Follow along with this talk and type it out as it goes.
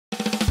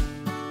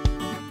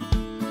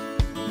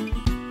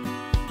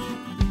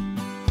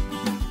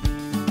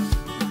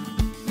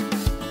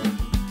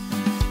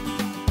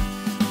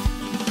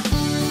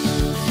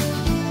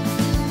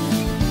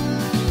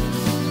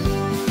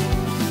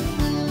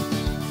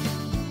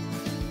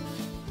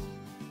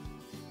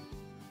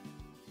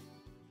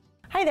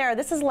Hi there,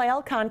 this is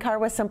Layle Koncar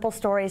with Simple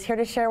Stories, here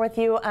to share with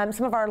you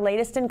some of our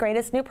latest and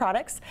greatest new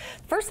products.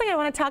 First thing I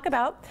want to talk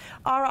about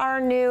are our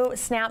new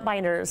snap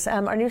binders.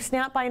 Our new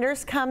snap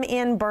binders come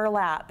in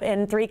burlap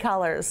in 3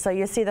 colors. So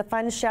you see the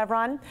fun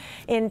chevron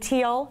in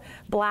teal,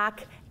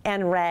 black,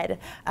 and red.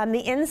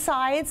 The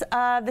insides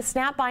of the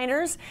snap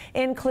binders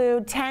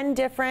include 10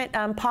 different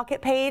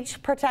pocket page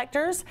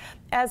protectors,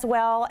 as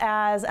well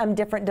as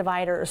different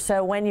dividers.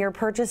 So when you're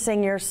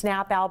purchasing your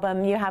snap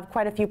album, you have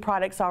quite a few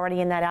products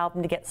already in that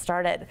album to get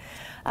started.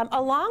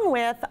 Along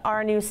with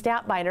our new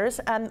snap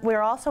binders,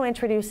 we're also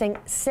introducing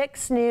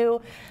 6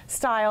 new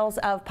styles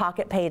of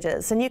pocket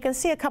pages. And you can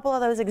see a couple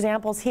of those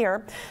examples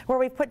here, where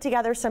we've put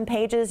together some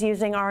pages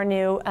using our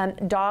new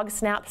dog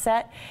snap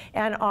set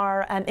and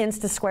our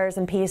Insta squares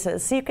and pieces.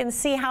 So you can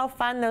see how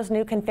fun those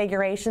new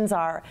configurations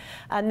are.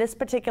 This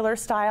particular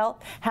style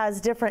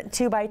has different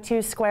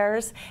 2x2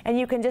 squares, and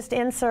you can just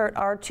insert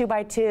our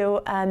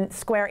 2x2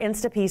 square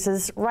Insta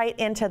pieces right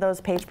into those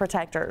page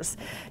protectors.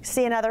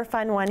 See another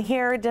fun one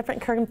here,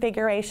 different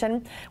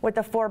configuration with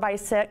the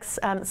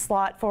 4x6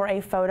 slot for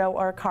a photo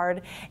or a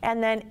card,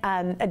 and then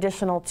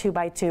additional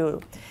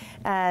 2x2.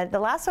 The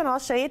last one I'll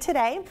show you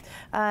today,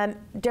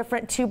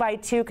 different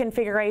 2x2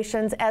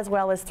 configurations as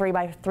well as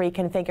 3x3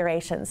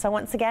 configurations. So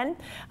once again,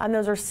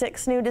 those are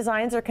 6 new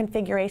designs or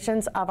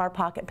configurations of our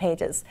pocket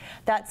pages.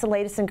 That's the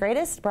latest and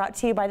greatest, brought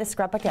to you by the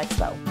Scrapbook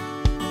Expo.